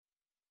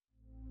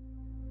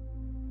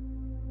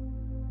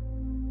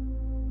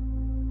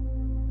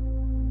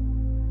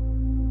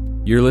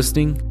You're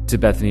listening to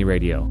Bethany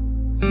Radio.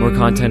 More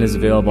content is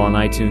available on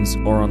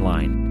iTunes or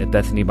online at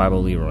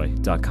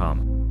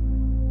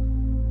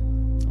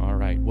BethanyBibleLeroy.com. All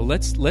right. Well,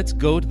 let's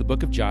go to the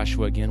book of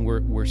Joshua again.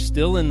 We're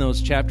still in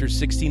those chapters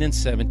 16 and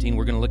 17.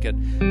 We're going to look at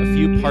a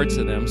few parts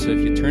of them. So if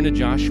you turn to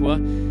Joshua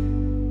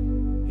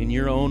in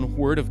your own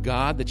Word of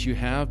God that you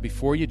have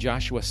before you,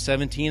 Joshua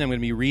 17, I'm going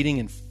to be reading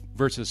in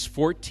verses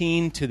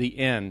 14 to the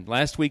end.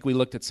 Last week we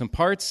looked at some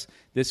parts.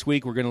 This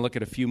week we're going to look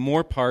at a few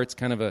more parts.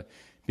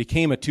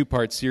 Became a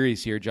two-part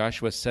series here,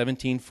 Joshua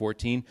 17,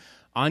 14.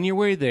 On your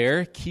way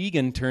there,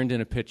 Keegan turned in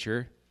a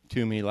picture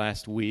to me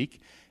last week.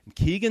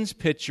 Keegan's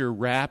picture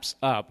wraps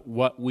up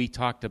what we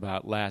talked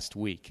about last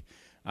week.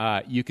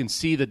 You can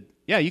see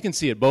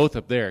it both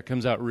up there. It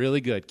comes out really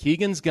good.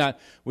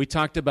 We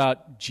talked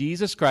about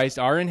Jesus Christ,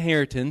 our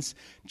inheritance,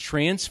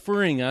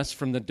 transferring us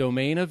from the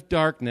domain of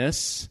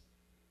darkness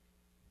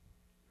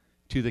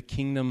to the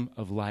kingdom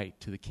of light,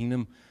 to the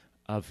kingdom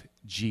of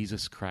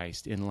Jesus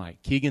Christ in light.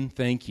 Keegan,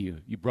 thank you.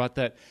 You brought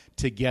that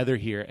together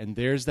here, and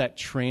there's that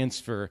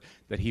transfer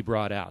that he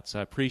brought out. So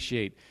I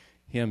appreciate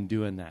him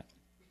doing that.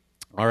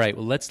 All right,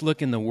 well, let's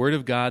look in the Word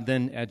of God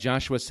then at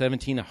Joshua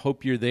 17. I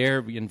hope you're there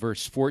in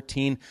verse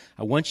 14.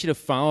 I want you to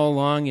follow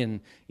along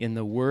in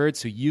the Word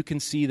so you can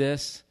see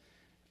this.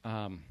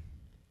 And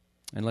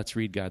let's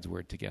read God's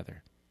Word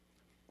together.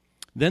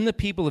 Then the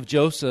people of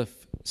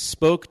Joseph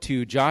spoke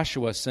to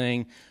Joshua,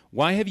 saying,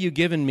 "Why have you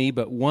given me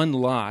but one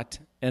lot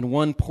and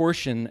one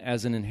portion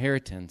as an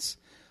inheritance,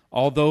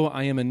 although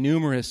I am a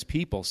numerous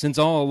people, since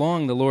all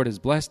along the Lord has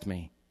blessed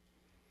me?"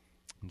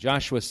 And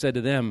Joshua said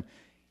to them,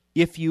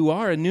 "If you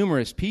are a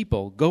numerous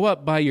people, go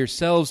up by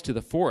yourselves to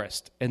the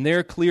forest, and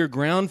there clear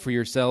ground for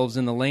yourselves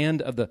in the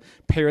land of the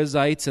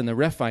Perizzites and the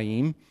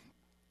Rephaim,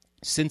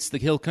 since the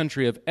hill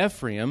country of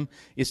Ephraim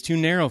is too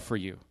narrow for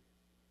you."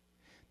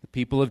 The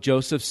people of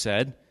Joseph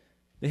said,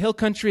 "The hill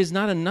country is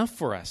not enough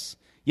for us.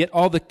 Yet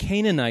all the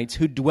Canaanites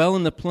who dwell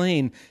in the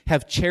plain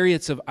have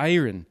chariots of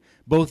iron,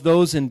 both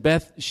those in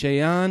Beth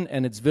Shean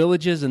and its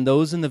villages and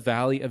those in the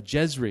valley of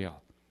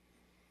Jezreel."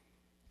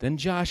 Then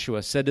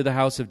Joshua said to the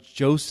house of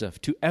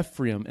Joseph, to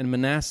Ephraim and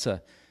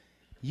Manasseh,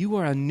 "You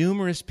are a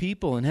numerous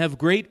people and have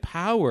great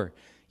power.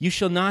 You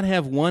shall not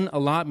have one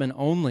allotment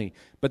only,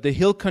 but the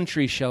hill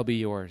country shall be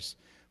yours.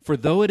 For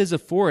though it is a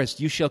forest,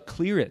 you shall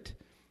clear it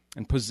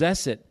and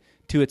possess it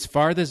to its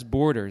farthest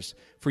borders,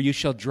 for you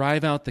shall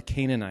drive out the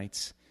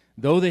Canaanites,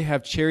 though they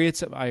have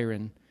chariots of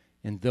iron,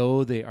 and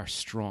though they are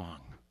strong."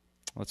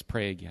 Let's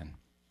pray again.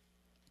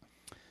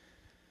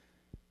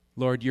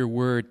 Lord, your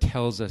word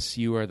tells us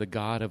you are the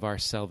God of our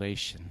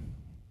salvation.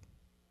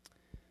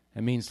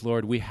 That means,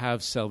 Lord, we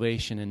have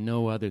salvation and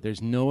no other.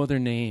 There's no other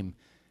name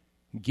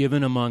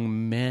given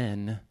among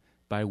men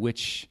by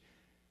which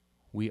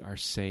we are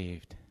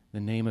saved. The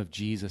name of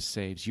Jesus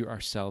saves. You're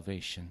our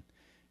salvation.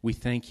 We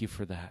thank you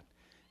for that.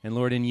 And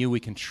Lord, in you we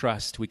can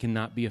trust. We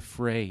cannot be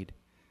afraid.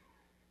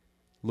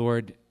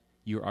 Lord,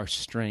 you're our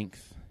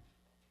strength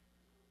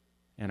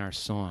and our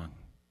song.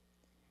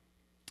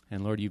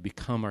 And Lord, you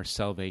become our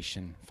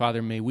salvation.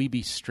 Father, may we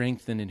be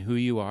strengthened in who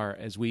you are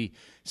as we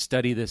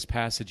study this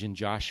passage in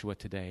Joshua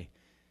today.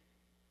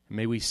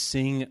 May we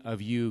sing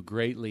of you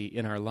greatly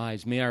in our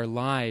lives. May our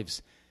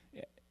lives,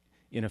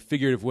 in a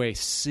figurative way,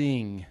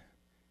 sing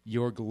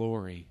your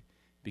glory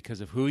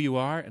because of who you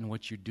are and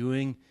what you're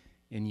doing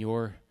in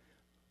your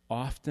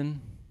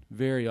often,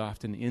 very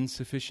often,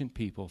 insufficient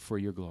people for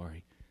your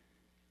glory.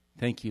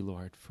 Thank you,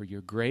 Lord, for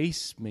your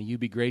grace. May you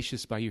be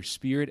gracious by your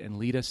Spirit and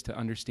lead us to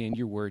understand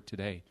your word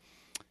today.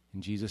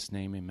 In Jesus'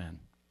 name, amen.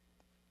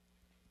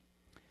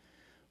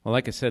 Well,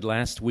 like I said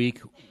last week,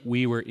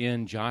 we were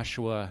in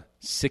Joshua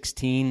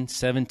 16,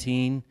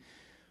 17.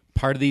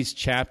 Part of these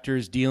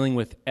chapters dealing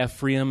with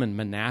Ephraim and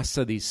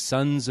Manasseh, these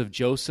sons of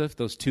Joseph,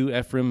 those two,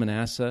 Ephraim and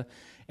Manasseh,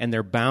 and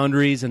their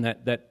boundaries, and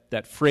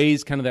that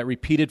phrase, kind of that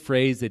repeated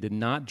phrase, they did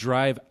not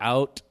drive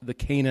out the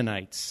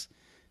Canaanites.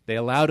 They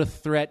allowed a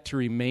threat to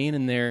remain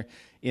in their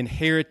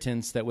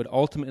inheritance that would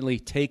ultimately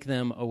take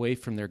them away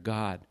from their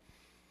God.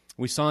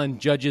 We saw in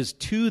Judges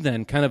 2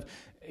 then, kind of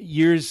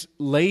years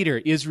later,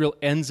 Israel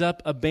ends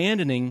up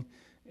abandoning,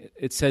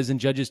 it says in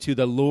Judges 2,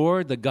 the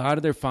Lord, the God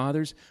of their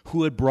fathers,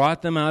 who had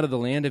brought them out of the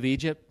land of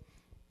Egypt.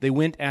 They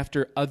went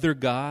after other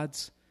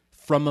gods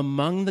from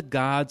among the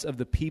gods of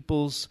the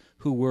peoples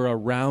who were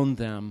around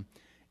them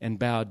and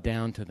bowed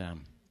down to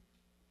them.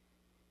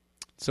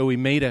 So we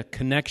made a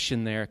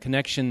connection there, a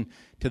connection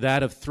to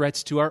that of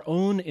threats to our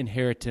own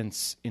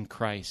inheritance in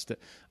Christ.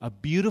 A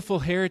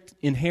beautiful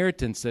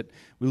inheritance that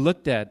we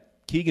looked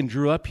at. Keegan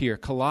drew up here,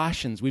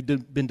 Colossians. We've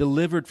been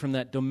delivered from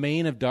that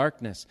domain of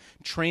darkness,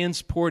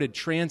 transported,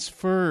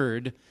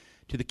 transferred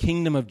to the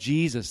kingdom of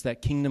Jesus,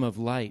 that kingdom of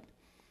light.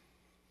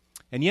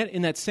 And yet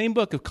in that same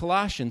book of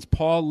Colossians,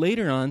 Paul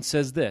later on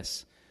says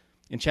this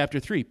in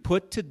chapter 3,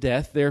 "Put to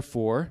death,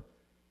 therefore,"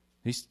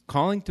 he's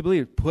calling to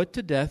believe, "Put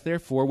to death,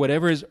 therefore,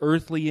 whatever is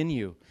earthly in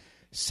you,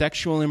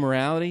 sexual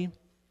immorality,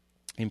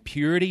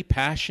 impurity,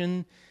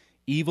 passion,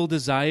 evil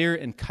desire,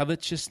 and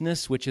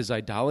covetousness, which is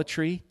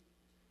idolatry."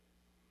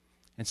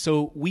 And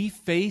so we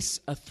face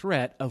a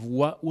threat of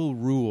what will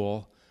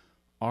rule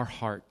our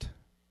heart.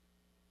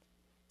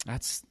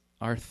 That's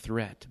our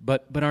threat.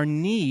 But our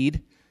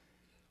need,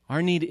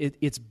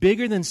 it's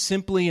bigger than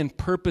simply and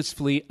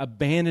purposefully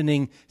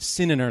abandoning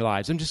sin in our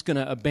lives. I'm just going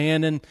to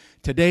abandon,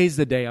 today's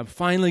the day, I'm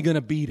finally going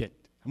to beat it.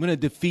 I'm going to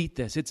defeat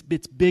this. It's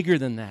bigger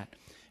than that.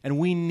 And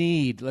we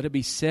need, let it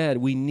be said,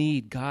 we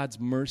need God's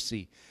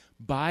mercy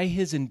by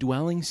His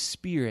indwelling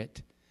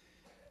Spirit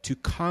to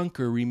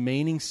conquer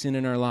remaining sin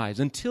in our lives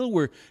until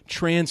we're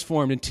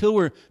transformed, until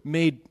we're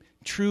made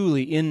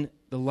truly in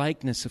the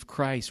likeness of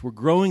Christ. We're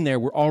growing there.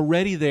 We're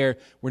already there.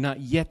 We're not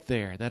yet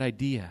there. That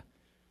idea.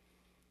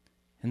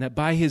 And that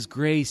by His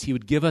grace, He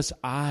would give us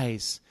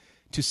eyes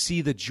to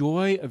see the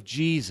joy of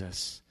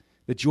Jesus,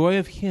 the joy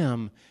of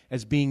Him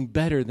as being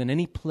better than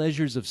any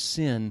pleasures of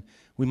sin.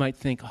 We might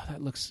think, oh,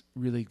 that looks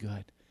really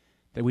good.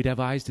 That we'd have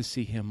eyes to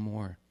see Him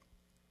more.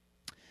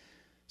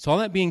 So all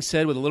that being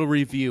said, with a little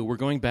review, we're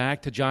going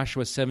back to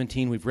Joshua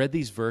 17. We've read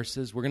these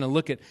verses. We're going to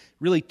look at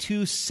really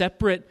two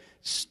separate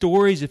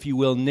stories, if you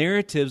will,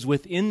 narratives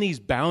within these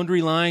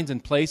boundary lines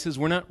and places.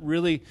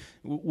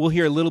 We'll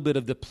hear a little bit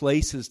of the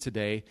places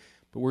today,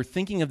 but we're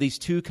thinking of these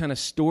two kind of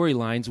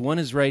storylines. One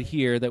is right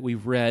here that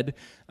we've read,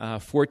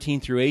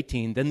 14 through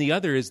 18. Then the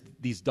other is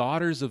these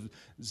daughters of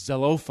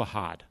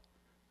Zelophehad.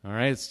 All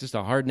right, it's just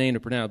a hard name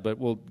to pronounce, but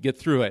we'll get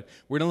through it.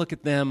 We're going to look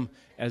at them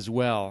as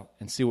well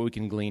and see what we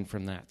can glean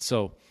from that.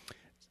 So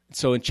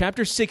in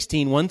chapter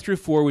 16, 1 through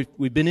 4,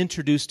 we've been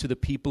introduced to the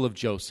people of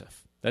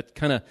Joseph. That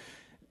kind of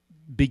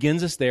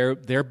begins us there,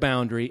 their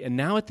boundary. And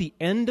now at the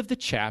end of the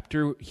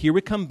chapter, here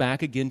we come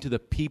back again to the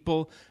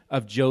people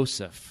of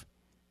Joseph.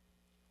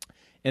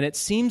 And it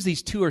seems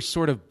these two are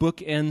sort of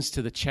bookends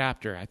to the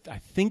chapter. I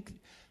think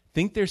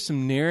there's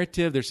some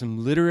narrative, there's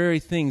some literary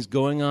things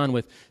going on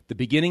with the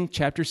beginning,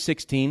 chapter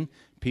 16,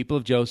 people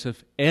of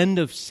Joseph, end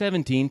of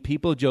 17,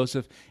 people of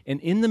Joseph, and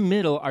in the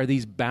middle are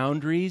these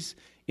boundaries.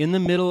 In the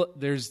middle,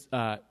 there's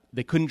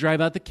they couldn't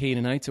drive out the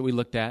Canaanites that we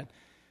looked at.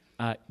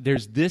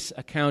 There's this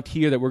account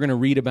here that we're going to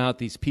read about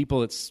these people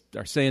that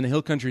are saying the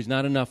hill country is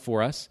not enough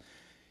for us.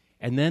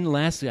 And then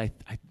lastly,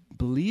 I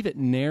believe it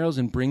narrows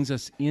and brings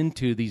us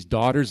into these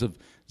daughters of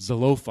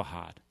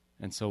Zelophehad.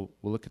 And so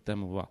we'll look at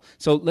them as well.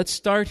 So let's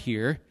start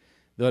here.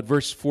 At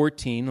verse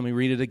 14, let me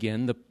read it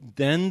again.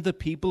 Then the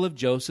people of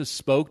Joseph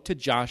spoke to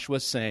Joshua,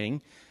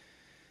 saying,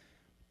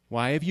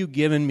 "Why have you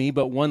given me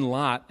but one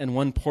lot and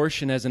one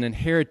portion as an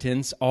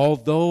inheritance,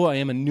 although I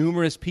am a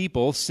numerous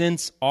people,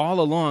 since all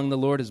along the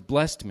Lord has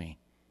blessed me?"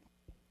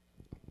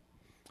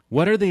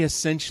 What are they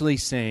essentially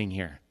saying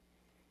here?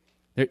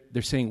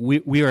 They're saying,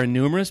 we are a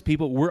numerous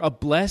people, we're a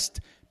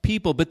blessed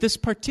people, but this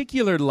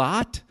particular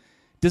lot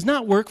does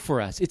not work for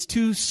us. It's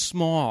too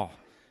small,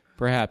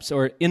 perhaps.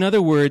 Or in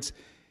other words,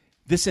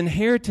 this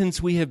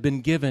inheritance we have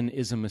been given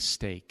is a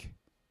mistake.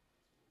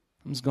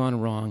 Something's gone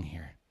wrong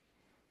here.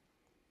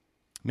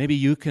 Maybe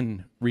you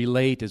can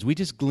relate as we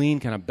just glean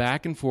kind of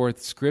back and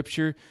forth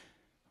Scripture.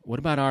 What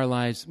about our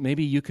lives?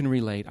 Maybe you can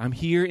relate. I'm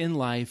here in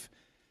life.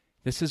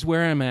 This is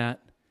where I'm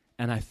at,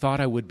 and I thought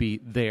I would be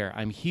there.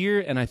 I'm here,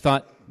 and I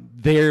thought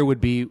there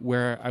would be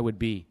where I would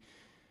be.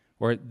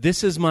 Or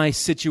this is my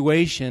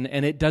situation,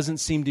 and it doesn't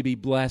seem to be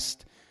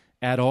blessed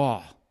at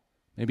all.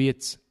 Maybe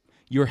it's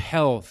your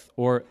health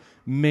or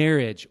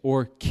marriage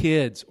or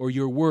kids or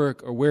your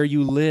work or where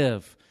you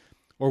live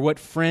or what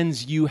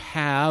friends you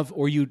have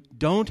or you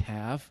don't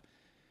have.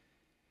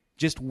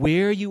 Just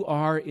where you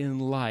are in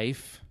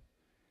life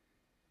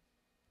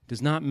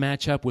does not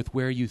match up with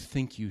where you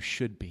think you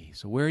should be.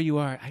 So where you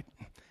are,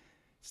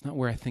 it's not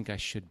where I think I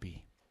should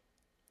be.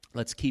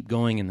 Let's keep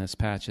going in this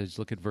passage.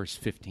 Look at verse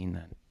 15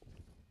 then.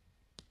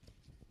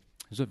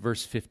 Here's what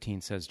verse 15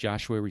 says.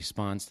 Joshua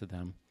responds to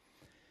them.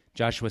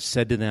 Joshua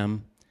said to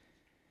them,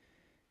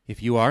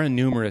 "If you are a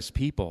numerous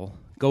people,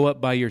 go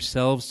up by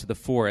yourselves to the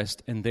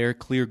forest, and there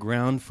clear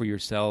ground for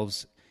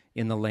yourselves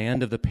in the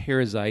land of the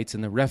Perizzites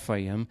and the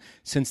Rephaim,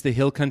 since the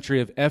hill country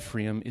of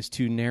Ephraim is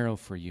too narrow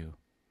for you."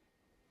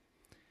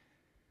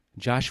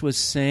 Joshua's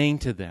saying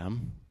to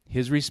them,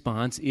 his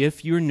response,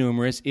 if you're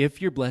numerous, if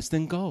you're blessed,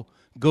 then go.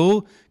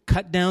 Go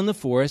cut down the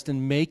forest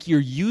and make your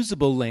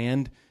usable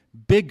land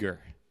bigger.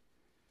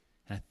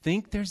 And I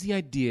think there's the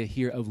idea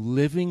here of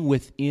living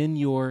within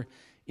your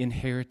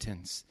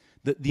inheritance.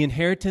 The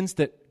inheritance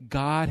that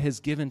God has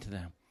given to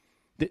them.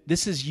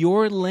 This is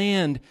your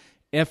land,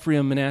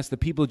 Ephraim, Manasseh, the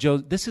people of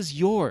Joseph. This is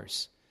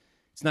yours.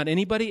 It's not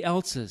anybody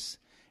else's.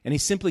 And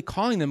he's simply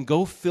calling them,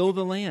 go fill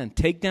the land.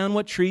 Take down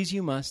what trees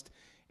you must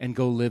and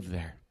go live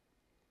there.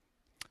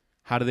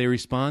 How do they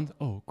respond?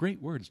 Oh,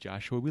 great words,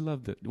 Joshua. We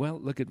love that. Well,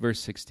 look at verse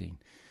 16.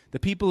 The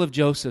people of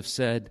Joseph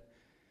said,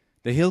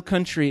 "The hill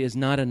country is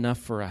not enough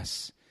for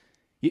us.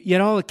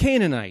 Yet all the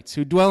Canaanites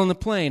who dwell in the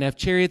plain have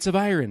chariots of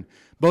iron,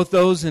 both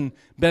those in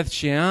Beth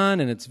Shean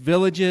and its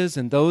villages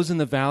and those in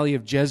the valley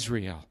of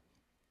Jezreel."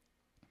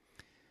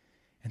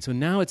 And so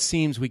now it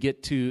seems we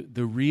get to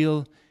the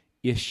real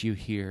issue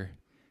here.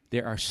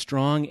 There are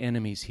strong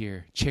enemies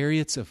here,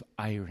 chariots of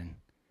iron.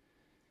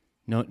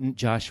 No,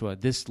 Joshua,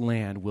 this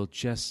land will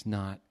just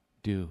not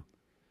do.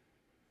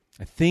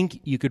 I think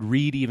you could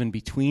read even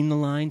between the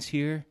lines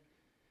here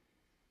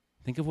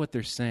Think of what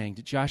they're saying.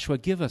 Joshua,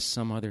 give us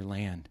some other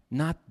land,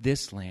 not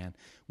this land.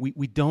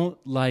 We don't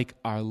like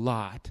our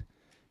lot.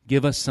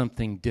 Give us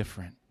something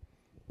different.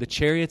 The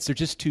chariots are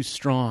just too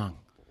strong.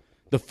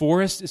 The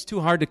forest is too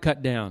hard to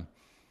cut down.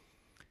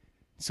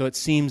 So it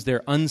seems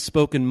their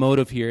unspoken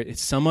motive here is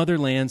some other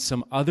land,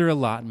 some other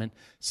allotment,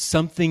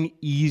 something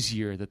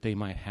easier that they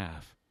might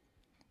have.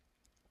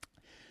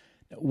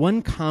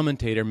 One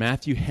commentator,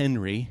 Matthew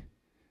Henry,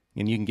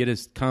 and you can get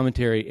his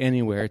commentary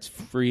anywhere, it's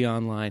free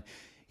online,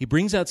 he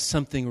brings out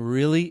something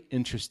really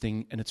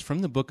interesting, and it's from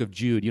the book of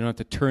Jude. You don't have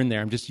to turn there.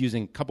 I'm just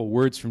using a couple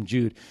words from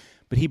Jude.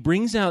 But he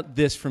brings out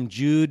this from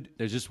Jude.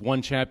 There's just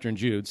one chapter in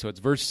Jude, so it's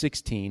verse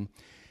 16.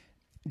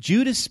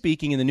 Jude is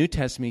speaking in the New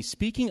Testament, he's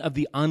speaking of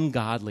the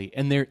ungodly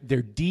and their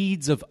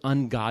deeds of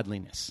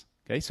ungodliness.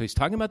 Okay, so he's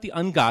talking about the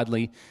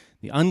ungodly,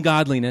 the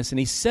ungodliness, and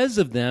he says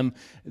of them,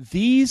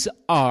 these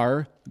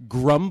are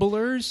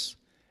grumblers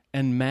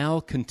and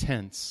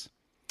malcontents.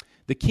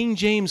 The King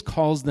James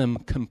calls them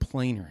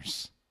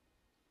complainers.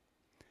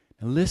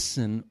 Now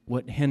listen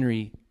what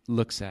Henry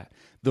looks at.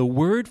 The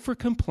word for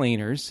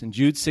complainers in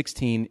Jude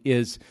 16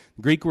 is,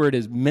 the Greek word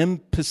is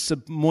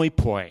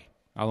mempismoipoi.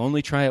 I'll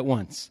only try it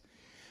once.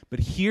 But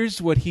here's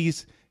what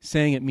he's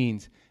saying it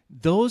means.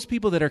 Those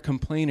people that are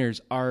complainers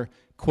are,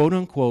 quote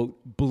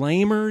unquote,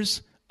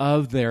 blamers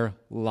of their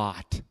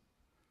lot.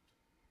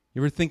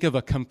 You ever think of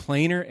a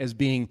complainer as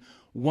being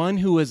one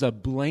who is a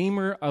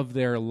blamer of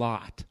their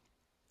lot?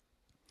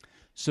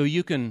 So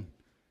you can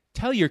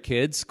tell your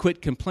kids,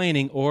 quit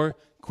complaining or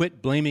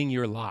quit blaming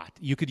your lot.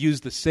 You could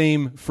use the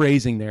same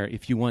phrasing there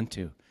if you want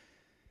to.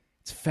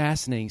 It's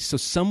fascinating. So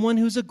someone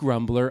who's a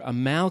grumbler, a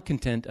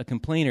malcontent, a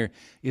complainer,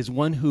 is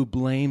one who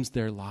blames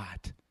their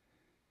lot.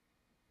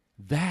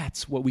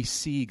 That's what we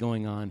see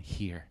going on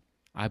here,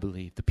 I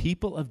believe. The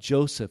people of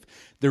Joseph,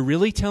 they're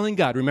really telling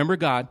God, remember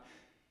God,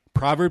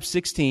 Proverbs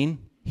 16,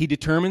 he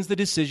determines the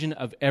decision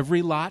of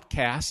every lot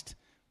cast,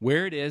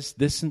 where it is,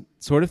 this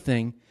sort of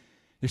thing.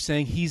 They're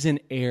saying he's in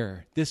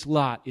error. This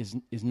lot is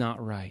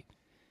not right.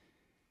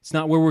 It's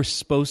not where we're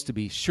supposed to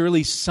be.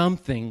 Surely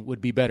something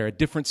would be better. A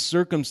different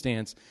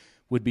circumstance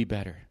would be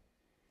better.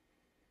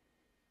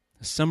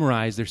 To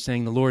summarize, they're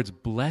saying the Lord's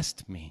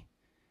blessed me,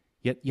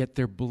 yet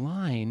they're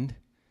blind,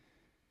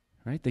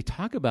 right? They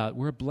talk about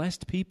we're a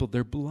blessed people.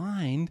 They're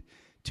blind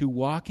to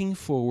walking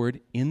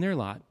forward in their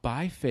lot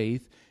by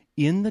faith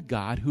in the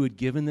God who had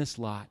given this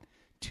lot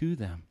to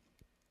them.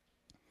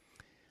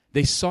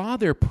 They saw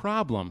their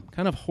problem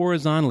kind of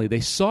horizontally.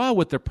 They saw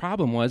what their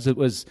problem was. It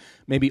was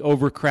maybe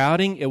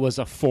overcrowding. It was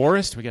a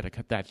forest. We got to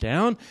cut that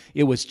down.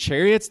 It was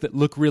chariots that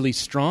look really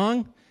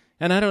strong.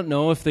 And I don't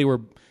know if they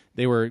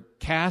were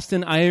cast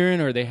in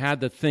iron or they had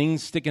the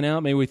things sticking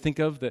out. Maybe we think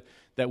of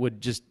that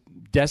would just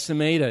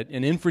decimate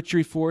an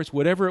infantry force.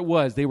 Whatever it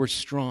was, they were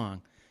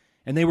strong.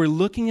 And they were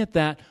looking at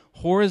that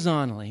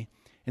horizontally,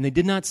 and they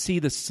did not see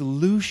the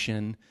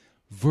solution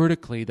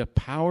vertically, the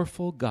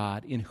powerful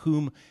God in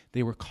whom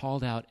they were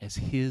called out as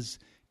his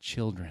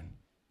children.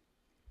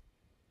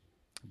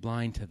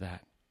 Blind to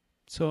that.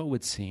 So it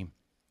would seem.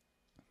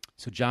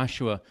 So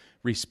Joshua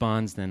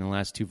responds then in the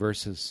last two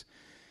verses.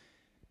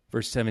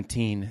 Verse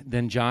 17,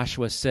 then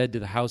Joshua said to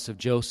the house of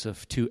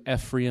Joseph, to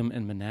Ephraim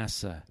and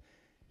Manasseh,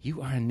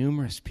 you are a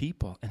numerous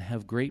people and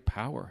have great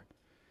power.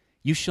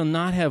 You shall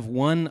not have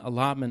one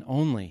allotment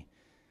only,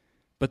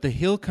 but the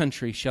hill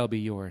country shall be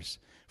yours.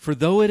 For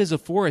though it is a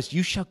forest,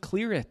 you shall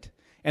clear it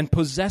and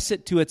possess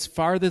it to its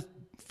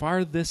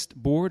farthest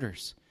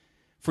borders.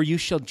 For you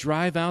shall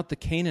drive out the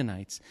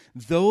Canaanites,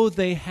 though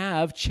they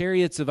have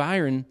chariots of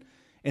iron,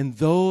 and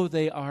though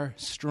they are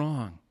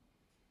strong.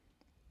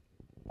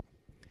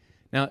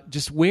 Now,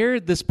 just where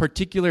this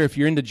particular, if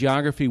you're into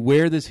geography,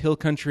 where this hill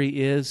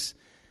country is,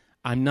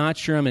 I'm not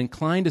sure. I'm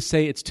inclined to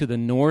say it's to the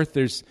north.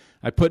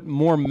 I put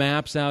more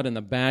maps out in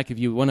the back. If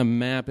you want a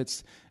map,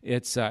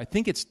 I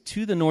think it's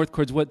to the north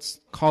towards what's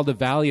called the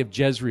Valley of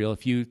Jezreel.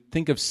 If you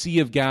think of Sea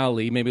of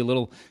Galilee, maybe a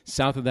little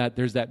south of that,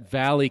 there's that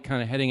valley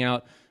kind of heading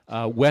out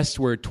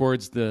westward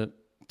towards the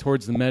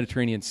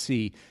Mediterranean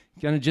Sea.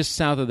 Kind of just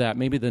south of that,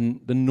 maybe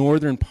the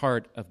northern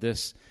part of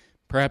this.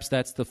 Perhaps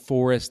that's the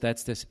forest,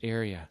 that's this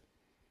area.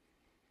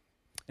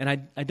 And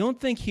I don't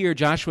think here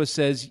Joshua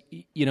says,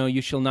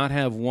 you shall not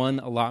have one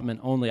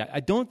allotment only.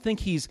 I don't think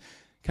he's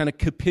kind of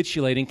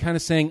capitulating, kind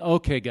of saying,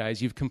 okay, guys,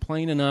 you've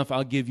complained enough,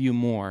 I'll give you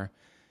more.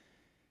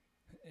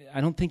 I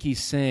don't think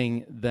he's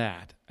saying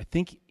that. I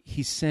think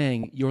he's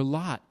saying your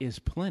lot is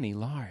plenty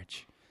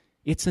large.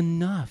 It's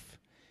enough.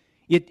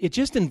 It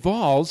just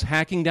involves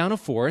hacking down a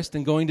forest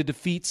and going to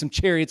defeat some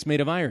chariots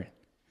made of iron.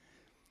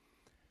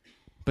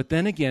 But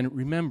then again,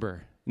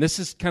 remember, and this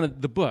is kind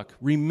of the book,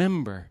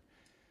 remember,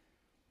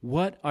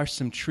 what are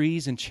some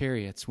trees and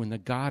chariots when the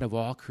God of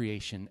all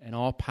creation and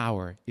all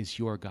power is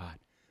your God?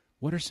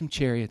 What are some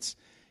chariots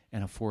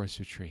and a forest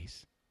of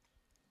trees?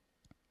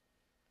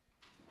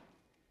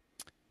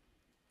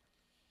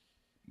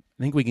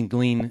 I think we can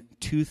glean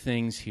two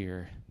things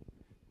here.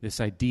 This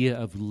idea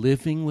of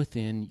living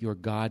within your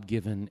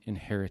God-given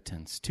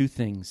inheritance. Two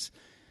things.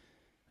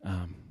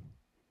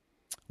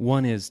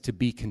 One is to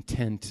be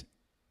content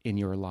in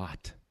your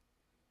lot.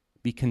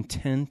 Be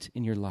content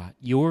in your lot.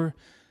 Your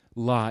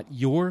lot,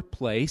 your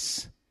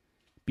place,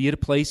 be it a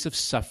place of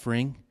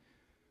suffering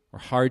or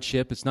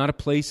hardship. It's not a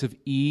place of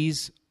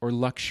ease or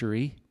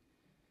luxury.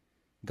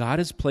 God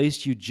has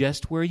placed you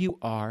just where you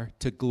are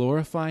to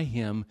glorify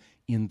Him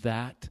in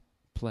that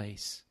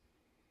place.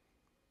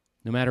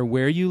 No matter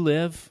where you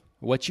live,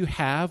 what you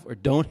have or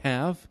don't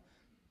have,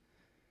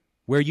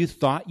 where you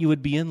thought you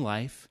would be in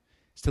life,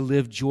 is to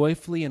live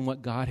joyfully in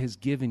what God has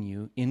given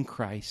you in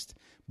Christ,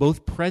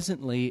 both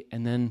presently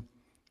and then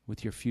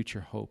with your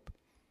future hope.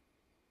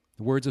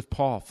 The words of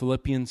Paul,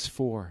 Philippians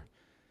 4,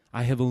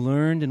 I have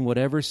learned in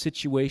whatever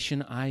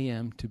situation I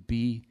am to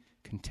be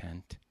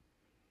content.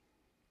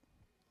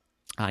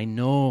 I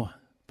know,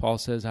 Paul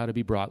says, how to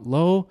be brought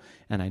low,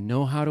 and I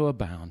know how to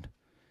abound.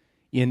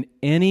 In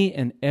any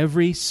and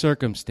every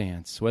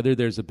circumstance, whether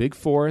there's a big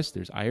forest,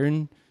 there's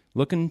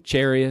iron-looking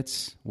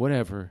chariots,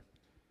 whatever,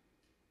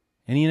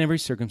 any and every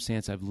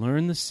circumstance, I've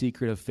learned the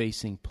secret of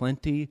facing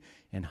plenty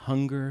and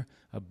hunger,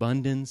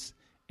 abundance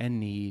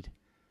and need.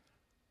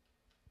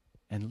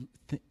 And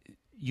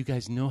you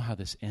guys know how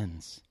this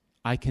ends.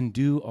 I can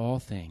do all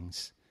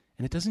things.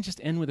 And it doesn't just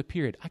end with a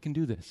period. I can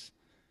do this.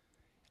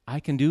 I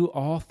can do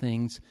all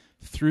things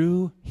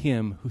through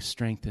Him who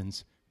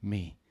strengthens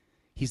me.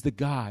 He's the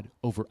God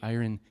over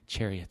iron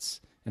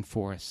chariots and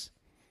forests.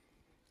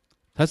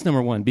 That's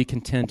number one. Be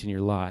content in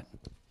your lot.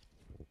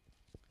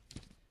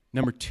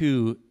 Number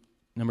two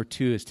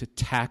is to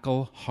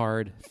tackle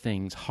hard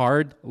things,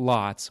 hard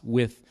lots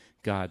with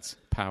God's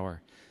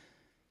power.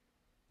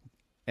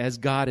 As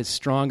God is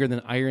stronger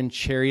than iron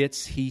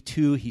chariots,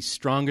 He's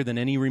stronger than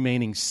any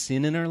remaining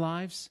sin in our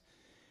lives.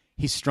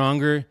 He's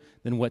stronger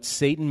than what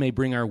Satan may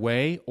bring our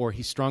way, or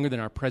He's stronger than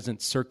our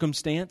present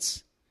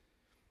circumstance.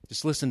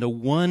 Just listen to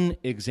one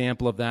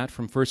example of that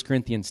from 1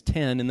 Corinthians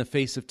 10 in the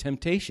face of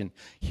temptation.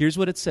 Here's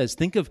what it says.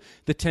 Think of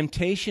the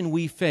temptation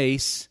we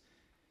face,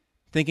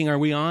 thinking, are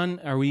we on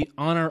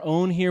our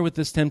own here with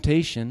this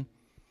temptation?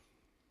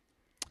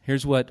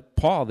 Here's what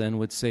Paul then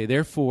would say,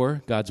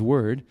 therefore, God's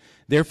word,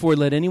 therefore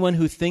let anyone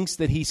who thinks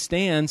that he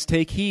stands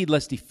take heed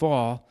lest he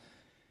fall.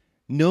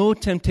 No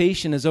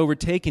temptation has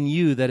overtaken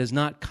you that is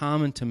not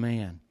common to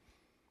man.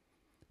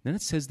 Then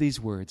it says these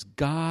words,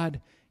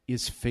 God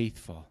is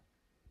faithful.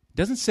 It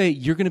doesn't say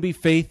you're going to be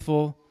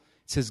faithful.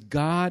 It says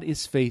God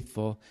is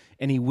faithful,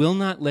 and He will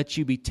not let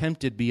you be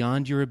tempted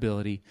beyond your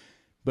ability,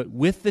 but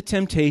with the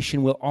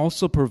temptation will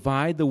also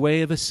provide the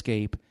way of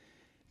escape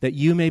that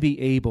you may be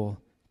able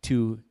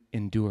to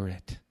endure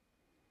it.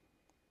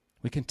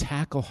 We can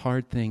tackle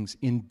hard things,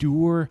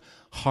 endure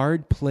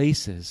hard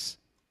places,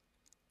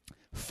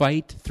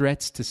 fight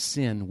threats to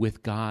sin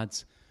with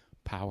God's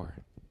power.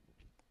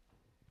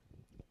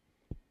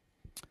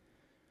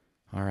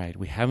 All right,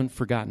 we haven't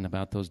forgotten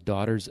about those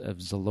daughters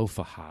of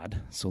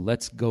Zelophehad, so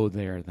let's go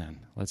there then.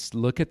 Let's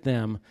look at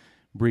them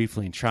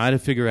briefly and try to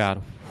figure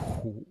out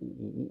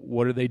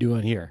what are they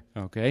doing here,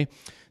 okay?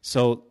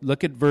 So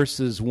look at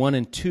verses 1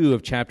 and 2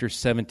 of chapter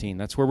 17.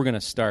 That's where we're going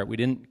to start. We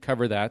didn't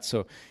cover that,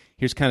 so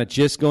here's kind of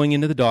just going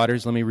into the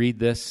daughters. Let me read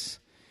this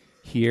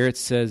here. It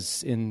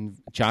says in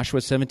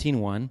Joshua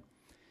 17:1,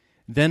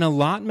 then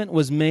allotment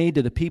was made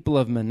to the people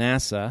of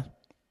Manasseh,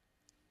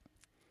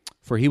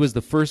 for he was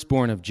the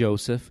firstborn of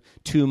Joseph,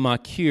 to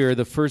Machir,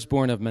 the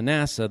firstborn of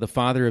Manasseh, the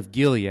father of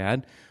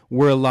Gilead,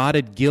 were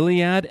allotted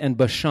Gilead and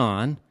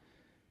Bashan,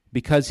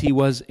 because he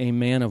was a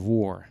man of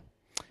war.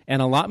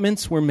 And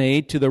allotments were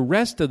made to the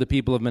rest of the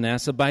people of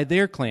Manasseh by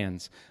their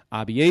clans,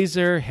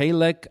 Abiezer,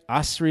 Halek,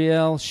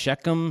 Asriel,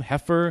 Shechem,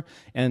 Hefer,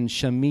 and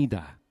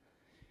Shemidah.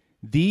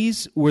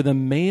 These were the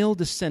male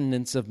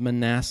descendants of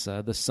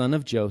Manasseh, the son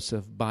of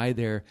Joseph, by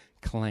their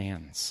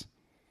clans.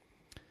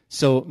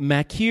 So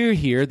Machir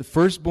here, the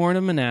firstborn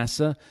of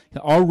Manasseh,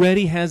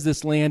 already has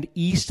this land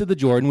east of the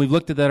Jordan. We've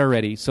looked at that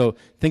already. So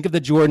think of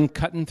the Jordan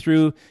cutting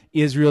through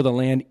Israel, the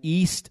land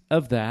east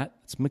of that.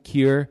 It's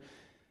Machir,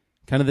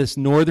 kind of this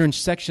northern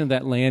section of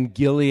that land,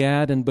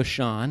 Gilead and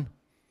Bashan.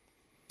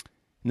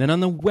 And then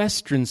on the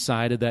western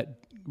side of that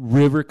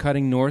river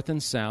cutting north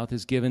and south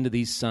is given to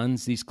these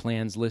sons, these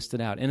clans listed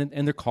out.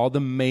 And they're called the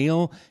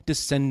male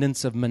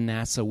descendants of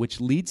Manasseh, which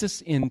leads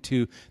us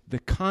into the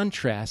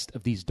contrast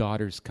of these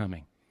daughters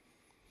coming.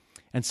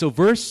 And so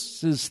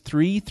verses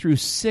 3 through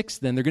 6,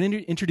 then, they're going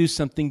to introduce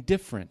something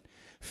different.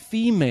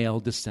 Female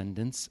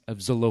descendants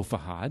of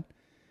Zelophehad,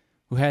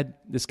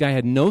 this guy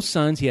had no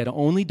sons, he had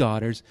only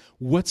daughters.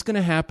 What's going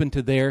to happen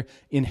to their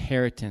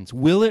inheritance?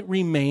 Will it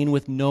remain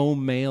with no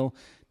male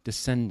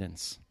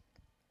descendants?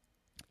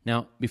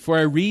 Now, before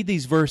I read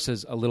these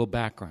verses, a little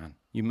background.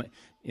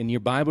 In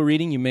your Bible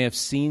reading, you may have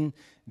seen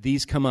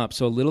these come up.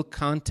 So a little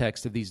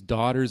context of these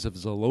daughters of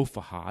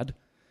Zelophehad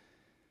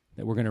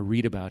that we're going to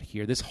read about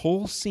here. This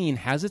whole scene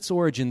has its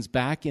origins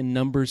back in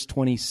Numbers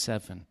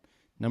 27.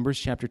 Numbers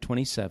chapter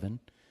 27.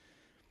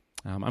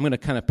 I'm going to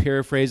kind of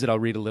paraphrase it. I'll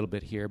read a little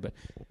bit here. But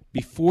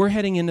before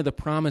heading into the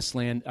promised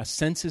land, a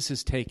census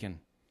is taken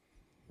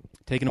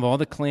of all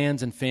the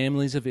clans and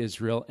families of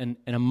Israel. And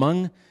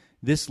among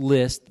this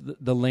list,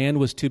 the land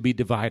was to be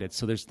divided.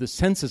 So there's the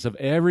census of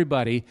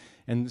everybody,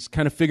 and it's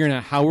kind of figuring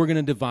out how we're going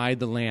to divide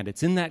the land.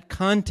 It's in that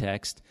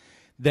context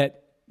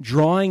that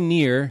drawing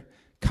near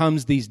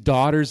comes these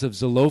daughters of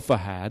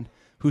Zelophehad,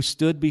 who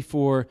stood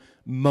before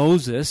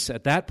Moses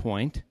at that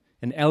point,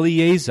 and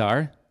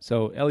Eleazar.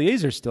 So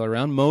Eleazar's still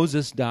around.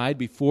 Moses died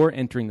before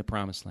entering the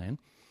promised land.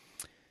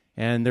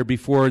 And they're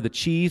before the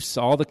chiefs,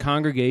 all the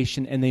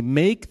congregation, and they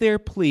make their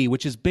plea,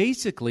 which is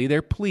basically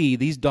their plea.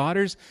 These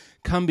daughters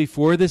come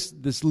before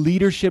this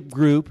leadership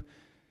group,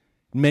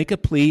 make a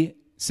plea,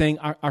 saying,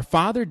 our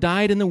father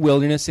died in the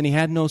wilderness and he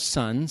had no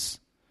sons.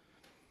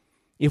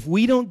 If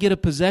we don't get a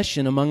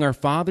possession among our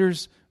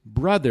father's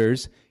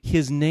brothers,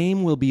 his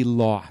name will be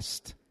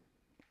lost.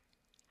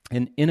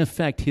 And in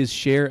effect, his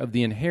share of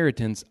the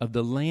inheritance of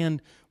the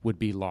land would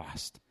be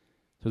lost.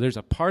 So there's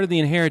a part of the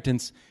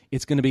inheritance,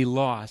 it's going to be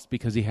lost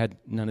because he had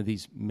none of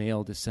these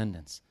male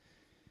descendants.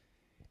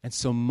 And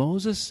so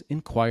Moses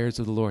inquires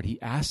of the Lord.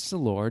 He asks the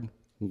Lord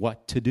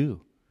what to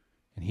do.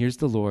 And here's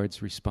the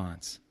Lord's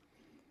response.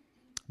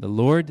 The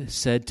Lord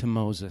said to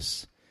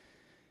Moses,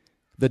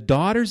 "The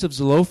daughters of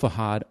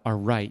Zelophehad are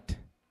right.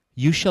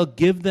 You shall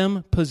give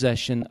them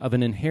possession of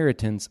an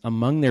inheritance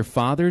among their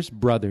father's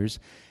brothers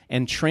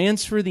and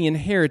transfer the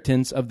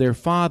inheritance of their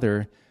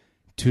father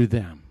to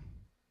them."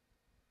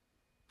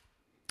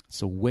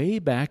 So way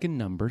back in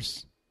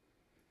Numbers,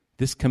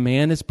 this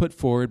command is put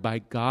forward by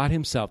God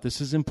himself.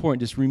 This is important.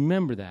 Just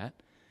remember that.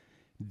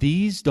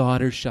 These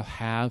daughters shall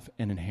have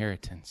an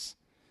inheritance.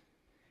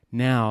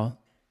 Now,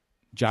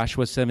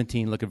 Joshua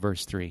 17, look at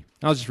verse 3.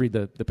 I'll just read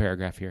the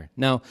paragraph here.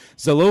 Now,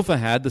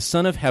 Zelophehad, the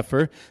son of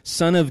Hepher,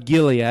 son of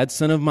Gilead,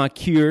 son of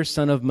Machir,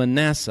 son of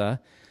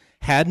Manasseh,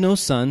 had no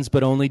sons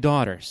but only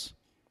daughters.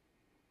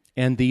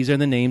 And these are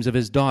the names of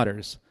his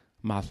daughters: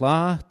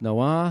 Mahlah,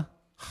 Noah,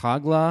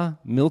 Haglah,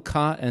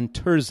 Milcah, and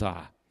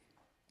Tirzah.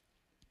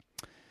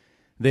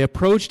 They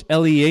approached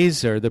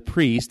Eleazar the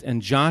priest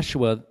and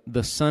Joshua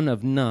the son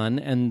of Nun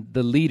and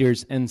the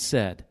leaders and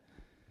said,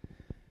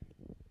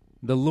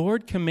 "The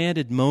Lord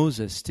commanded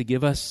Moses to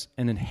give us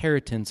an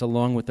inheritance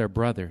along with our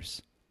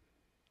brothers."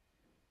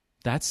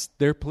 That's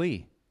their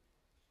plea.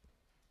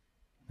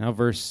 Now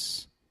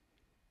let's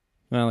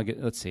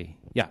see.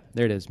 Yeah,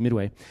 there it is,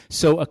 midway.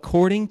 "So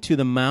according to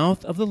the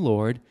mouth of the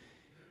Lord,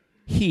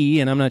 he,"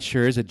 and I'm not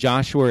sure, is it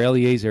Joshua or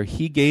Eleazar,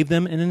 "he gave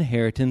them an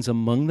inheritance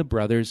among the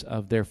brothers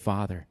of their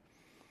father.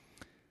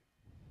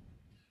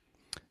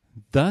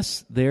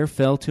 Thus there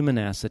fell to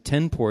Manasseh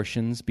 10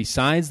 portions,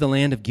 besides the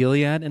land of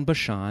Gilead and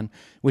Bashan,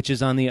 which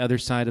is on the other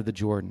side of the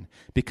Jordan,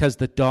 because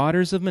the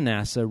daughters of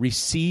Manasseh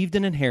received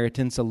an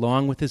inheritance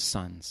along with his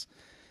sons.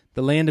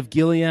 The land of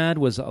Gilead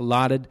was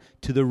allotted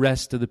to the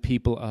rest of the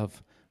people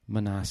of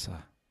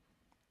Manasseh."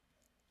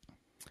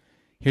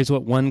 Here's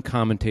what one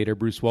commentator,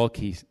 Bruce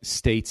Waltke,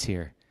 states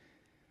here.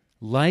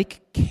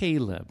 Like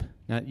Caleb.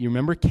 Now, you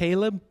remember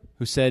Caleb,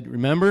 who said,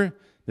 remember,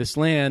 this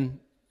land,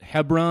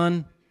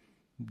 Hebron,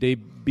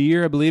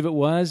 Debir, I believe it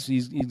was.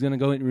 He's going to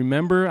go,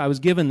 remember, I was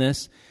given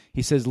this.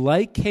 He says,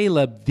 like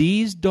Caleb,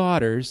 these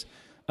daughters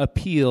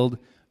appealed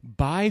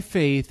by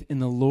faith in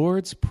the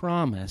Lord's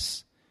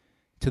promise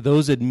to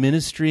those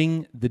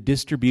administering the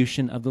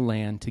distribution of the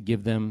land to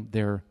give them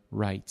their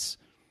rights.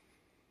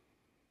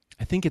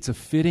 I think it's a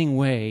fitting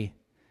way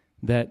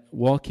that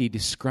Waltke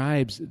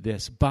describes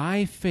this.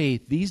 By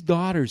faith, these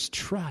daughters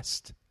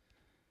trust.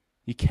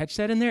 You catch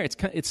that in there?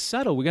 It's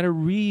subtle. We got to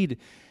read.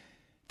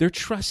 They're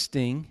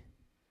trusting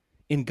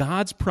in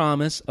God's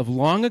promise of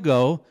long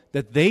ago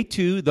that they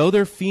too, though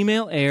they're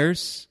female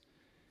heirs,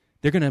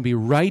 they're going to be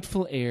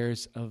rightful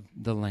heirs of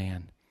the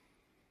land.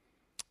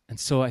 And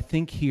so I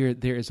think here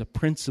there is a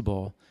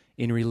principle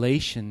in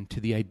relation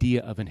to the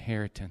idea of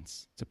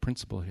inheritance. It's a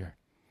principle here.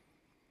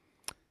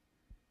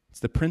 It's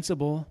the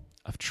principle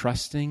of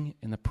trusting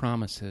in the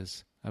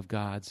promises of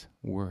God's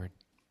word.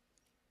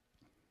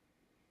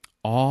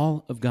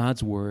 All of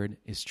God's word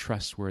is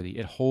trustworthy.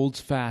 It holds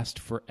fast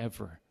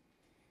forever.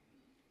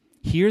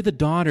 Here the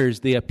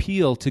daughters, they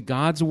appeal to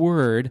God's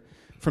word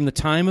from the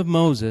time of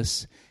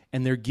Moses,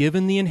 and they're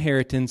given the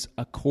inheritance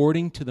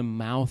according to the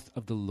mouth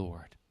of the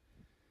Lord.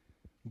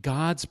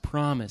 God's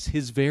promise,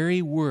 his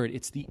very word,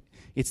 it's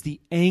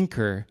the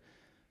anchor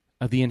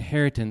of the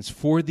inheritance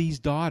for these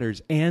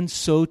daughters, and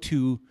so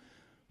too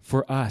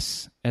for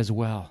us as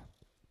well.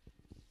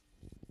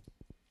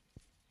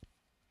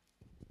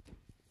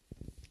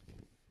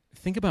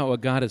 Think about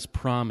what God has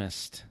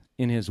promised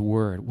in his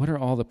word. What are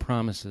all the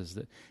promises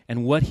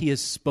and what he has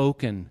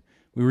spoken?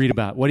 We read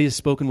about what he has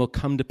spoken will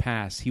come to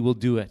pass. He will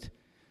do it.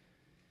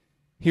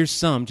 Here's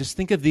some. Just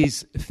think of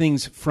these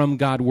things from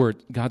God's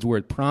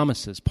word,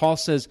 promises. Paul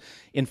says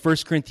in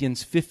 1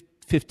 Corinthians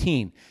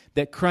 15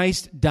 that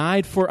Christ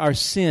died for our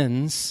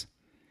sins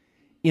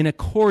in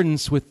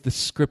accordance with the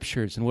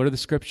Scriptures. And what are the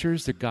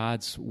Scriptures? They're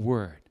God's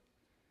word.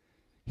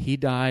 He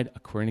died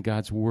according to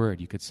God's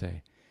word, you could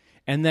say.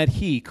 And that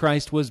he,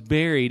 Christ, was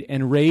buried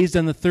and raised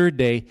on the third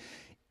day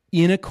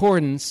in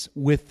accordance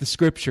with the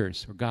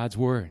Scriptures, or God's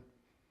word.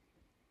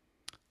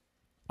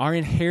 Our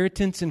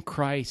inheritance in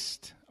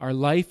Christ, our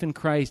life in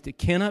Christ, it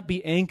cannot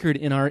be anchored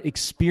in our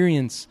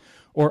experience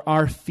or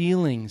our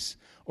feelings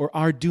or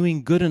our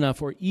doing good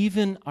enough or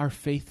even our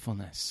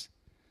faithfulness.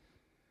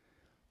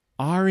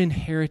 Our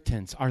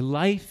inheritance, our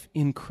life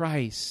in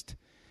Christ,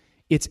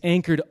 it's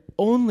anchored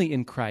only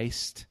in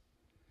Christ,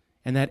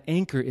 and that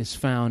anchor is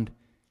found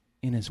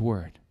in His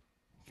Word.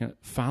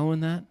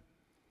 Following that?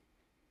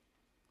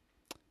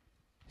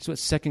 That's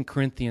what 2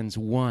 Corinthians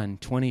 1,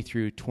 20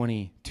 through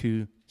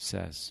 22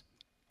 says.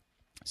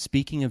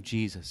 Speaking of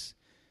Jesus.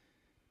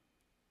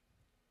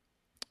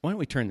 Why don't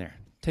we turn there?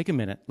 Take a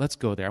minute. Let's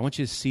go there. I want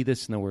you to see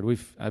this in the Word.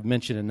 I've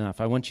mentioned enough.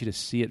 I want you to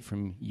see it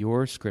from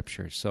your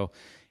Scriptures. So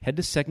head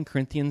to 2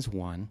 Corinthians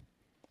 1,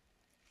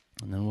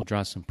 and then we'll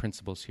draw some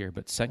principles here.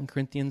 But 2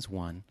 Corinthians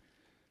 1,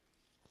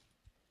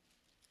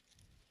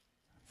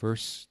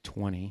 verse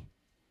 20.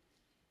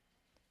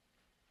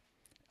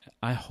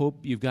 I hope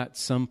you've got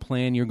some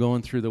plan. You're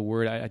going through the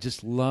Word. I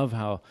just love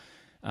how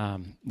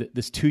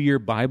this 2-year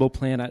Bible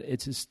plan,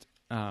 it's just...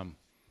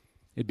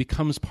 it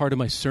becomes part of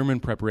my sermon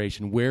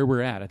preparation, where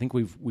we're at. I think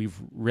we've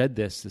read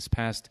this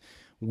past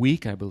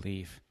week, I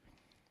believe.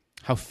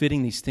 How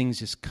fitting these things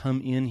just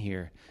come in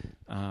here.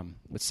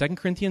 But 2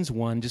 Corinthians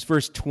 1, just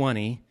verse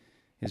 20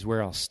 is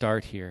where I'll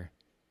start here.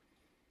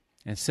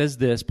 And it says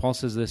this, Paul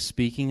says this,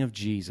 speaking of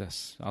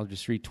Jesus. I'll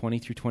just read 20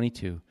 through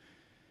 22.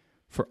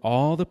 For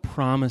all the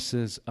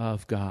promises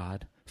of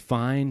God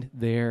find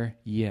their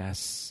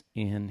yes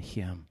in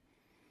Him.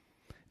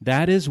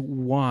 That is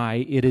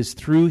why it is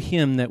through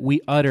Him that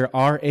we utter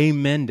our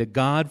amen to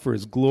God for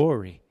His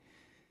glory.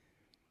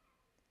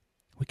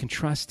 We can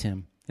trust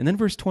Him. And then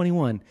verse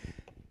 21,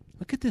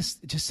 look at this,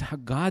 just how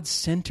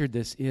God-centered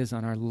this is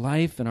on our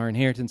life and our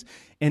inheritance.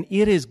 And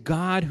it is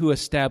God who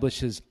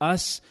establishes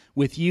us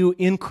with you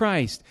in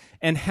Christ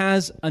and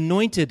has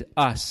anointed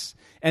us,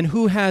 and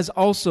who has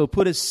also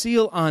put a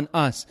seal on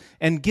us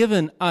and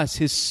given us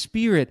His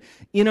Spirit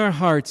in our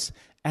hearts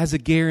as a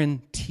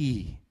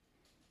guarantee.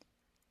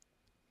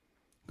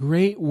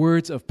 Great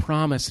words of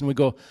promise. And we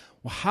go,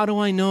 well, how do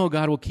I know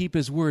God will keep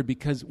His word?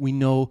 Because we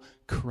know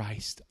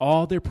Christ.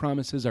 All their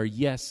promises are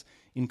yes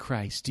in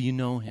Christ. Do you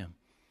know Him?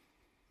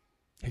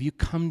 Have you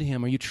come to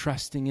Him? Are you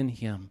trusting in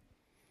Him?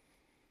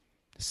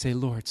 To say,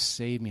 Lord,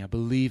 save me. I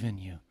believe in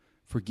You.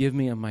 Forgive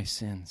me of my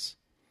sins.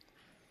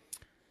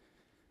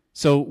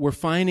 So we're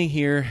finding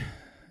here,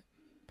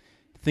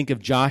 think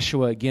of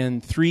Joshua again,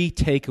 3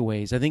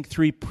 takeaways. I think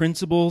 3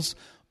 principles,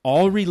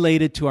 all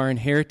related to our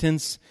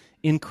inheritance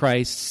in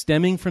Christ,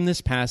 stemming from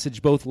this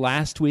passage, both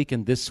last week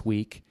and this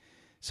week.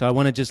 So I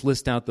want to just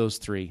list out those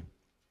 3.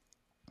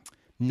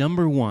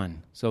 Number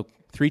 1, so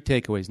 3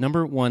 takeaways.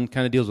 Number 1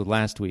 kind of deals with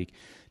last week.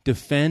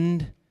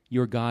 Defend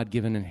your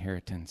God-given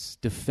inheritance.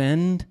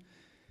 Defend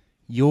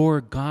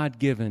your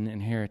God-given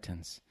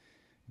inheritance.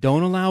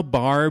 Don't allow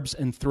barbs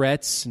and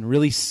threats and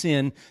really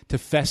sin to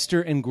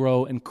fester and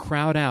grow and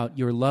crowd out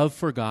your love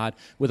for God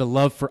with a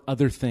love for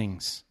other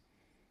things.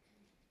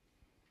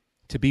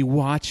 To be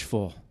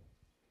watchful.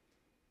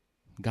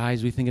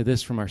 Guys, we think of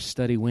this from our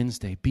study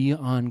Wednesday. Be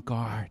on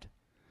guard.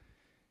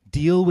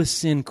 Deal with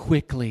sin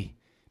quickly.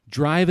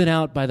 Drive it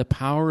out by the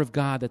power of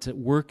God that's at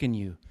work in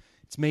you.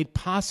 It's made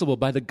possible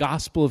by the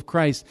gospel of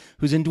Christ,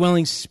 whose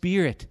indwelling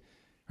Spirit.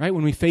 Right?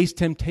 When we face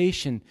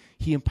temptation,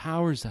 He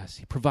empowers us.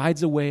 He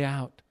provides a way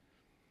out.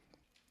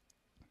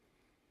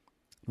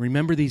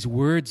 Remember these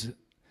words.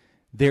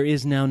 There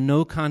is now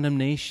no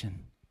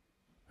condemnation,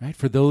 right,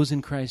 for those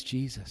in Christ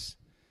Jesus.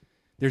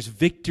 There's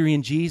victory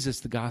in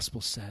Jesus, the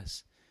gospel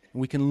says. And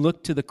we can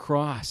look to the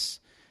cross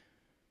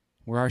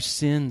where our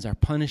sins, our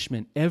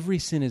punishment, every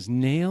sin is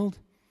nailed,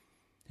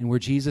 and where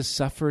Jesus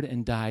suffered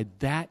and died,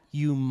 that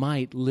you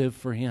might live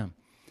for Him.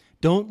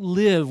 Don't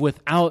live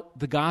without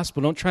the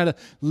gospel. Don't try to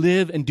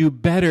live and do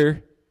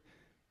better.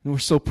 And we're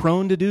so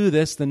prone to do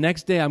this. The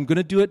next day, I'm going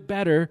to do it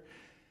better.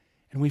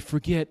 And we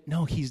forget,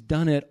 no, He's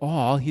done it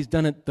all. He's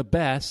done it the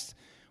best.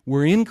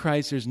 We're in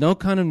Christ. There's no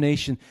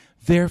condemnation.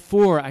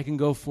 Therefore, I can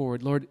go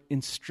forward. Lord,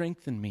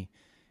 strengthen me.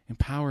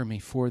 Empower me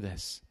for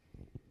this.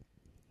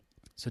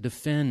 So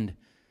defend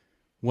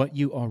what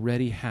you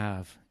already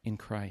have in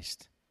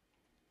Christ.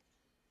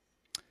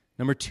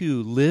 Number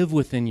 2, live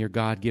within your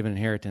God-given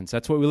inheritance.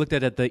 That's what we looked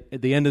at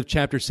the end of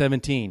chapter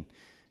 17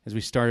 as we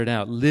started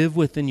out. Live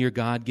within your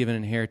God-given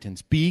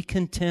inheritance. Be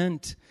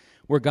content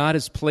where God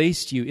has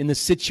placed you in the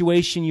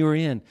situation you're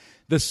in,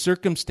 the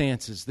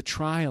circumstances, the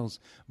trials.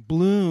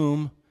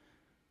 Bloom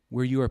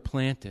where you are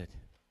planted,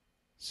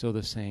 so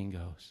the saying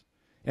goes.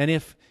 And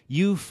if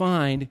you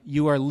find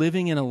you are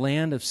living in a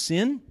land of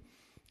sin,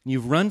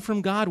 you've run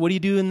from God, what do you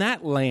do in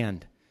that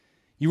land?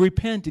 You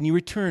repent and you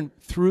return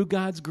through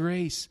God's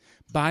grace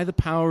by the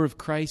power of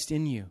Christ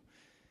in you,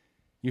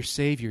 your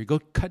Savior. You go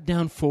cut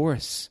down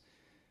forests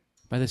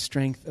by the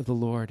strength of the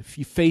Lord. If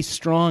you face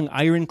strong,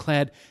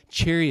 ironclad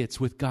chariots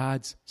with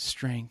God's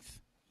strength.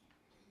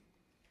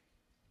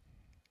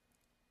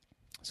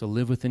 So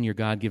live within your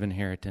God-given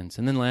inheritance.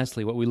 And then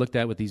lastly, what we looked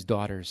at with these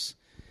daughters.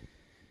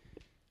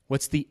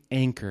 What's the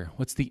anchor?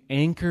 What's the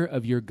anchor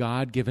of your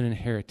God-given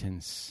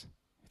inheritance?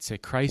 I'd say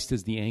Christ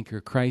is the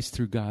anchor, Christ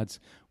through God's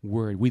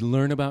word. We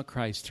learn about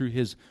Christ through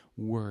his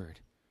word.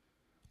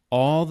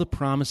 All the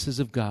promises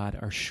of God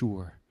are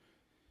sure.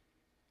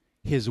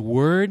 His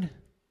word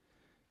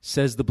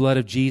says the blood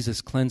of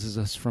Jesus cleanses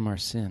us from our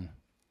sin.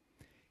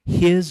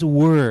 His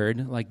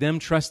word, like them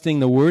trusting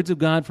the words of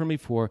God from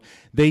before,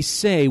 they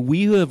say,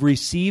 we who have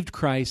received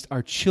Christ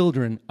are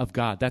children of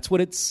God. That's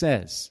what it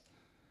says.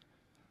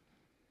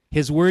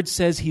 His word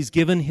says he's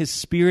given his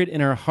Spirit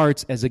in our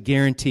hearts as a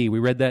guarantee. We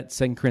read that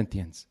in 2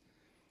 Corinthians.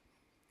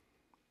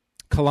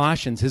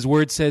 Colossians, his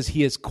word says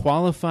he has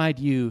qualified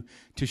you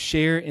to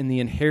share in the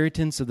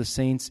inheritance of the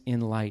saints in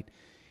light.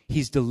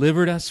 He's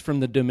delivered us from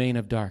the domain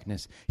of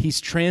darkness.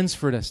 He's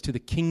transferred us to the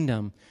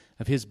kingdom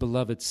of his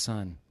beloved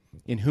Son,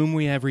 in whom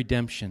we have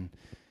redemption,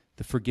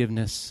 the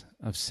forgiveness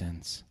of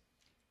sins.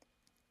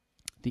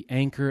 The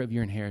anchor of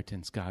your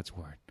inheritance, God's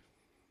word.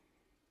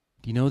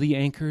 Do you know the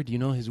anchor? Do you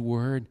know his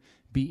word?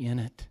 Be in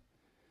it.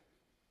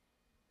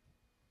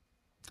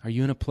 Are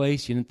you in a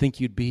place you didn't think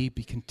you'd be?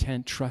 Be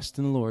content. Trust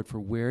in the Lord for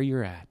where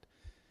you're at.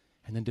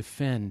 And then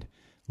defend.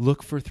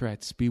 Look for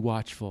threats. Be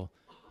watchful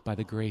by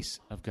the grace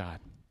of God.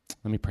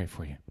 Let me pray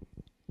for you.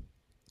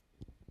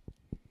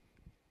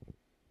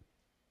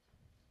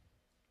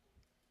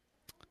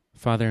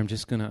 Father, I'm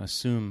just going to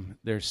assume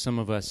there's some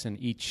of us in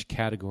each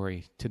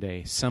category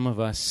today. Some of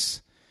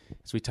us,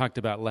 as we talked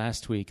about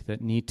last week,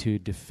 that need to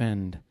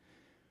defend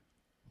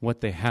what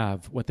they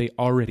have, what they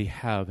already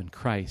have in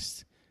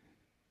Christ,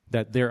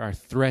 that there are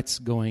threats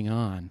going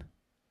on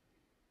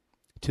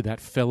to that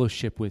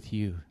fellowship with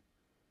you.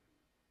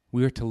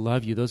 We are to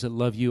love you. Those that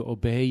love you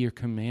obey your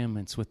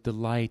commandments with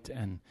delight,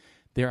 and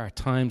there are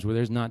times where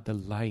there's not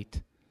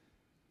delight.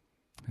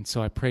 And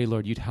so I pray,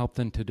 Lord, you'd help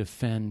them to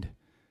defend,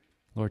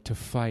 Lord, to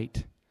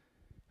fight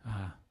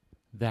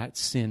that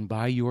sin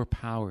by your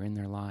power in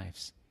their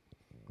lives.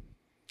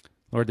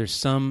 Lord, there's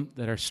some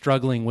that are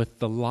struggling with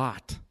the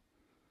lot.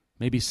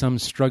 Maybe some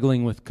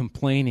struggling with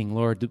complaining.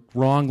 Lord,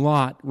 wrong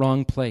lot,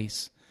 wrong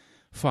place.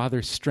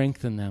 Father,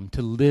 strengthen them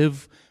to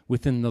live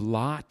within the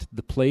lot,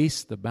 the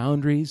place, the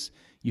boundaries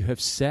you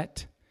have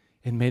set.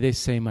 And may they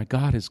say, my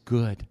God is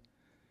good,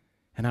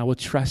 and I will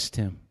trust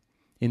him.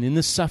 And in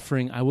the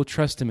suffering, I will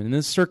trust him. And in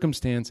this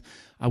circumstance,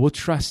 I will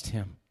trust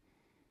him.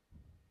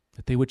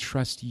 That they would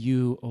trust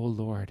you, O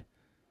Lord.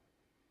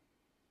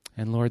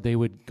 And Lord, they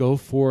would go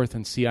forth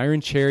and see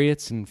iron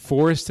chariots and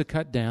forests to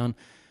cut down,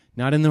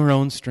 not in their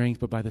own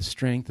strength, but by the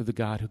strength of the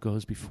God who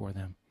goes before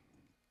them.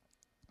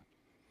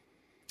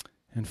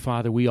 And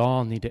Father, we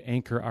all need to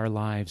anchor our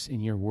lives in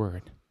your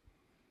word.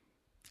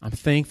 I'm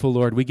thankful,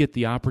 Lord, we get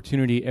the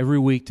opportunity every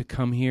week to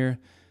come here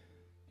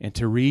and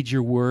to read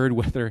your word,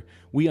 whether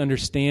we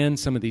understand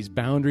some of these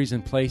boundaries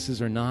and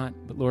places or not.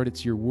 But Lord,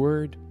 it's your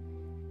word.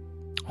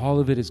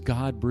 All of it is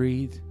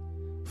God-breathed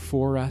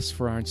for us,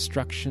 for our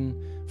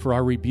instruction, for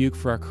our rebuke,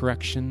 for our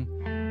correction,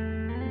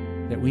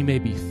 that we may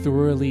be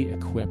thoroughly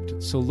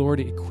equipped. So, Lord,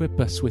 equip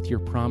us with your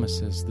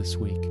promises this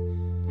week.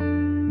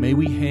 May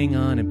we hang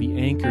on and be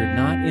anchored,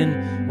 not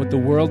in what the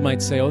world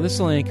might say, oh, this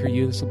will anchor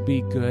you, this will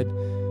be good.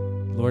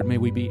 Lord, may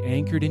we be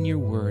anchored in your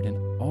word,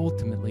 and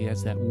ultimately,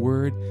 as that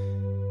word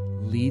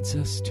leads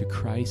us to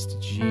Christ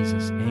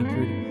Jesus,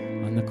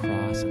 anchored on the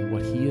cross and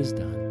what he has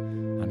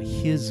done, on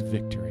his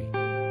victory.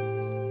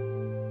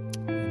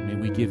 And may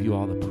we give you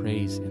all the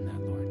praise in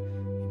that, Lord.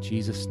 In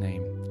Jesus'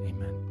 name,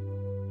 amen.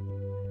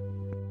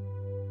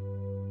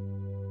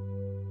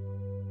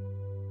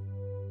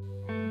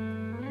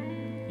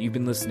 You've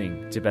been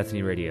listening to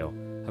Bethany Radio,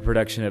 a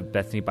production of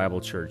Bethany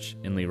Bible Church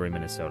in Leroy,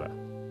 Minnesota.